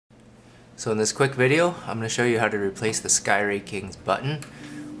So in this quick video, I'm going to show you how to replace the SkyRay King's button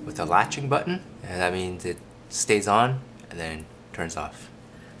with a latching button, and that means it stays on and then turns off.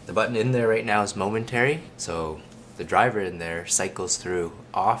 The button in there right now is momentary, so the driver in there cycles through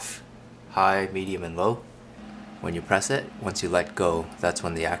off, high, medium, and low. When you press it, once you let go, that's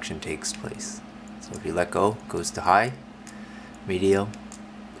when the action takes place. So if you let go, it goes to high, medium,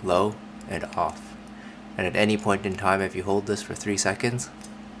 low, and off. And at any point in time, if you hold this for 3 seconds,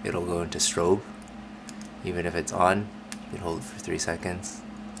 it'll go into strobe. Even if it's on, you can hold it for 3 seconds.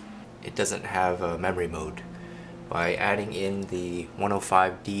 It doesn't have a memory mode. By adding in the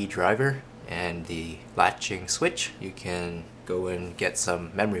 105D driver and the latching switch, you can go and get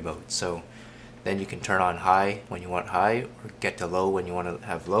some memory mode. So then you can turn on high when you want high, or get to low when you want to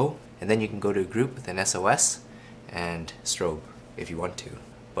have low. And then you can go to a group with an SOS and strobe if you want to.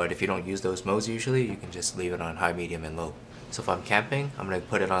 But if you don't use those modes usually, you can just leave it on high, medium, and low. So if I'm camping, I'm going to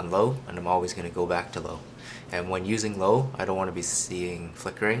put it on low, and I'm always going to go back to low. And when using low, I don't want to be seeing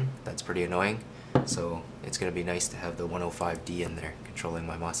flickering. That's pretty annoying. So it's going to be nice to have the 105D in there controlling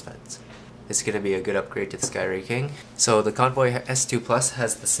my MOSFETs. It's going to be a good upgrade to the SkyRay King. So the Convoy S2 Plus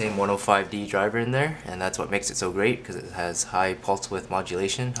has the same 105D driver in there, and that's what makes it so great, because it has high pulse width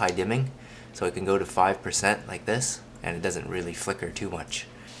modulation, high dimming. So it can go to 5% like this, and it doesn't really flicker too much.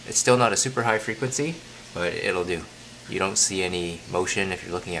 It's still not a super high frequency, but it'll do. You don't see any motion if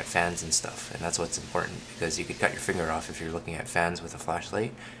you're looking at fans and stuff, and that's what's important, because you could cut your finger off if you're looking at fans with a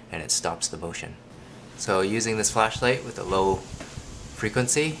flashlight and it stops the motion. So using this flashlight with a low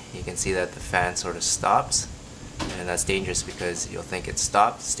frequency, you can see that the fan sort of stops, and that's dangerous because you'll think it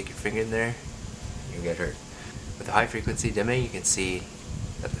stopped, stick your finger in there, and you'll get hurt. With the high frequency dimming, you can see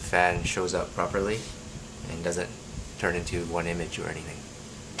that the fan shows up properly and doesn't turn into one image or anything.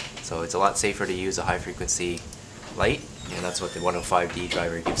 So it's a lot safer to use a high frequency light, and that's what the 105D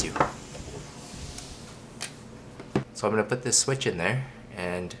driver gives you. So I'm going to put this switch in there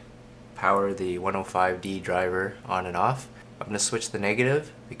and power the 105D driver on and off. I'm going to switch the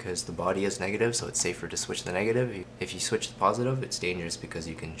negative because the body is negative, so it's safer to switch the negative. If you switch the positive, it's dangerous because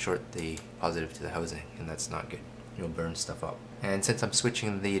you can short the positive to the housing, and that's not good. You'll burn stuff up. And since I'm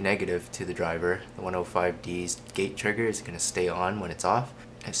switching the negative to the driver, the 105D's gate trigger is going to stay on when it's off.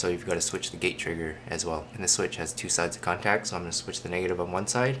 And so you've got to switch the gate trigger as well. And the switch has 2 sides of contact, so I'm going to switch the negative on one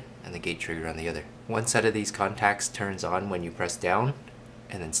side and the gate trigger on the other. One set of these contacts turns on when you press down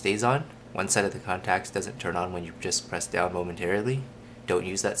and then stays on. One set of the contacts doesn't turn on when you just press down momentarily. Don't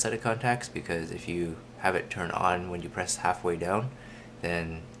use that set of contacts, because if you have it turn on when you press halfway down,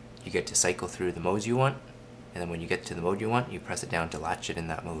 then you get to cycle through the modes you want. And then when you get to the mode you want, you press it down to latch it in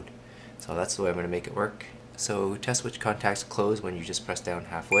that mode. So that's the way I'm going to make it work. So test which contacts close when you just press down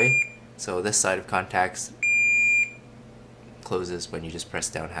halfway. So this side of contacts closes when you just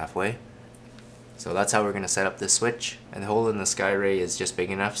press down halfway. So that's how we're going to set up this switch. And the hole in the SkyRay is just big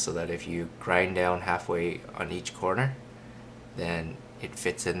enough so that if you grind down halfway on each corner, then it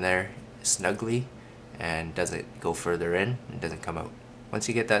fits in there snugly and doesn't go further in and doesn't come out. Once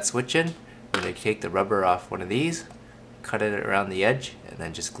you get that switch in, we're going to take the rubber off one of these, cut it around the edge, and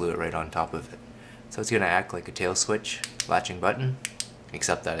then just glue it right on top of it. So it's going to act like a tail switch latching button,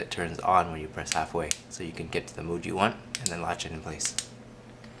 except that it turns on when you press halfway, so you can get to the mode you want and then latch it in place.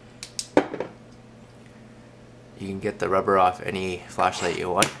 You can get the rubber off any flashlight you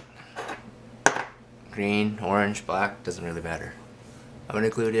want. Green, orange, black, doesn't really matter. I'm going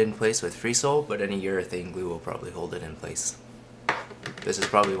to glue it in place with Freesol, but any urethane glue will probably hold it in place. This is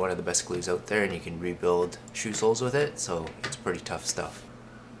probably one of the best glues out there, and you can rebuild shoe soles with it, so it's pretty tough stuff.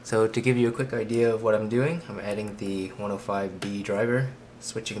 So to give you a quick idea of what I'm doing, I'm adding the 105D driver,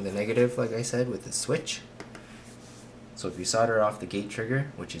 switching the negative like I said with the switch. So if you solder off the gate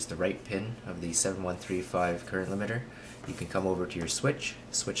trigger, which is the right pin of the 7135 current limiter, you can come over to your switch,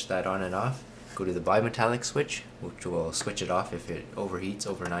 switch that on and off, go to the bimetallic switch, which will switch it off if it overheats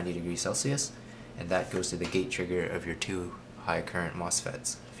over 90 degrees Celsius, and that goes to the gate trigger of your 2 high current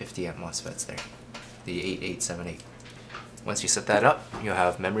MOSFETs, 50 amp MOSFETs there, the 8878. Once you set that up, you'll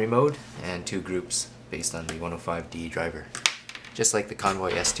have memory mode and 2 groups based on the 105D driver, just like the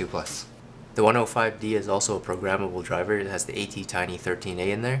Convoy S2 Plus. The 105D is also a programmable driver. It has the ATtiny13A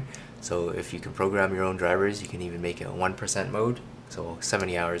in there, so if you can program your own drivers, you can even make it a 1% mode, so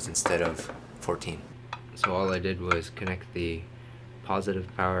 70 hours instead of 14. So all I did was connect the positive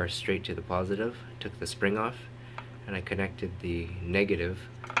power straight to the positive, took the spring off, and I connected the negative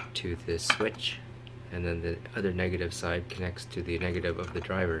to the switch, and then the other negative side connects to the negative of the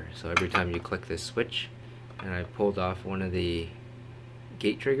driver. So every time you click this switch, and I pulled off one of the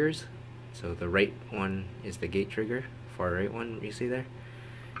gate triggers, so the right one is the gate trigger, far right one you see there,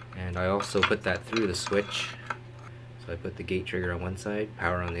 And I also put that through the switch. So I put the gate trigger on one side,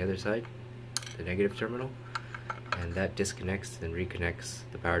 power on the other side, the negative terminal, and that disconnects and reconnects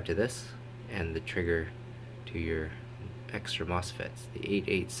the power to this and the trigger to your extra MOSFETs, the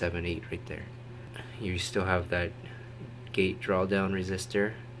 8878 right there. You still have that gate drawdown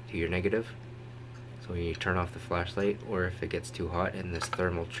resistor to your negative, so when you turn off the flashlight, or if it gets too hot and this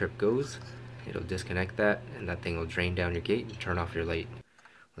thermal trip goes, it'll disconnect that and that thing will drain down your gate and turn off your light.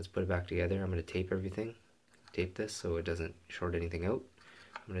 Let's put it back together. I'm going to tape everything. Tape this so it doesn't short anything out.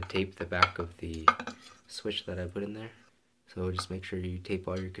 I'm going to tape the back of the switch that I put in there. So just make sure you tape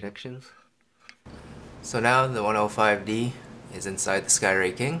all your connections. So now the 105D is inside the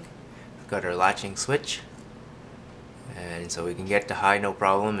SkyRay King. We've got our latching switch. And so we can get to high no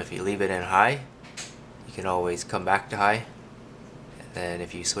problem. If you leave it in high, you can always come back to high. And then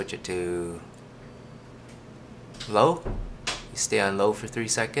if you switch it to low, you stay on low for 3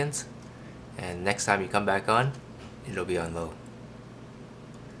 seconds, and next time you come back on, it'll be on low.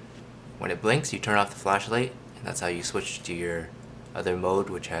 When it blinks, you turn off the flashlight, and that's how you switch to your other mode,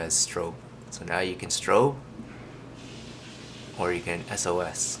 which has strobe. So now you can strobe, or you can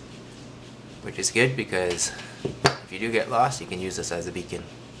SOS, which is good because if you do get lost, you can use this as a beacon.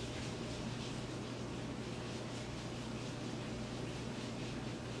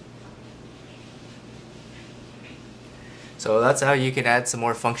 So that's how you can add some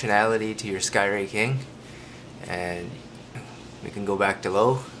more functionality to your SkyRay King. And we can go back to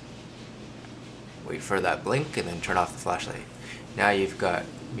low, wait for that blink, and then turn off the flashlight. Now you've got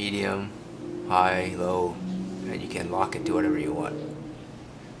medium, high, low, and you can lock it to whatever you want.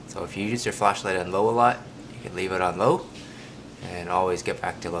 So if you use your flashlight on low a lot, you can leave it on low and always get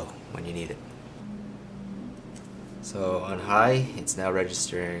back to low when you need it. So on high, it's now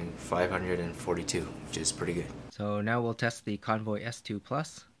registering 542, which is pretty good. So now we'll test the Convoy S2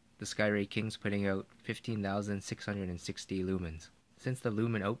 Plus. The SkyRay King's putting out 15,660 lumens. Since the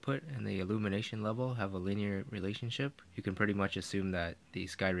lumen output and the illumination level have a linear relationship, you can pretty much assume that the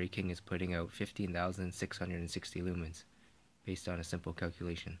SkyRay King is putting out 15,660 lumens based on a simple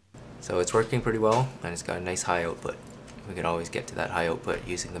calculation. So it's working pretty well, and it's got a nice high output. We can always get to that high output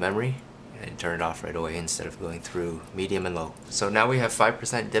using the memory and turn it off right away instead of going through medium and low. So now we have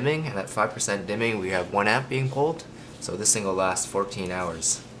 5% dimming, and at 5% dimming we have 1 amp being pulled, so this thing will last 14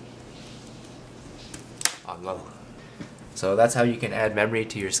 hours on low. So that's how you can add memory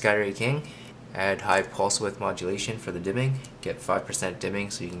to your SkyRay King. Add high pulse width modulation for the dimming, get 5% dimming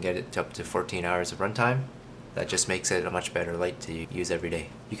so you can get it up to 14 hours of runtime. That just makes it a much better light to use every day.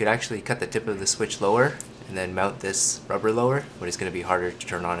 You could actually cut the tip of the switch lower and then mount this rubber lower, but it's going to be harder to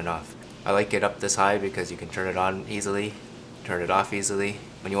turn on and off. I like it up this high because you can turn it on easily, turn it off easily.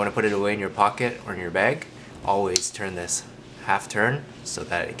 When you want to put it away in your pocket or in your bag, always turn this half turn so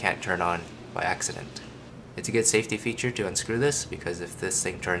that it can't turn on by accident. It's a good safety feature to unscrew this because if this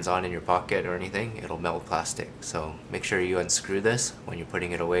thing turns on in your pocket or anything, it'll melt plastic. So make sure you unscrew this when you're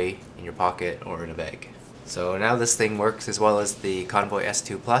putting it away in your pocket or in a bag. So now this thing works as well as the Convoy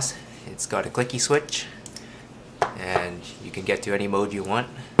S2 Plus. It's got a clicky switch and you can get to any mode you want.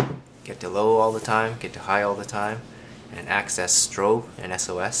 Get to low all the time, get to high all the time, and access strobe and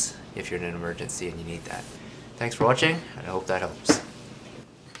SOS if you're in an emergency and you need that. Thanks for watching, and I hope that helps.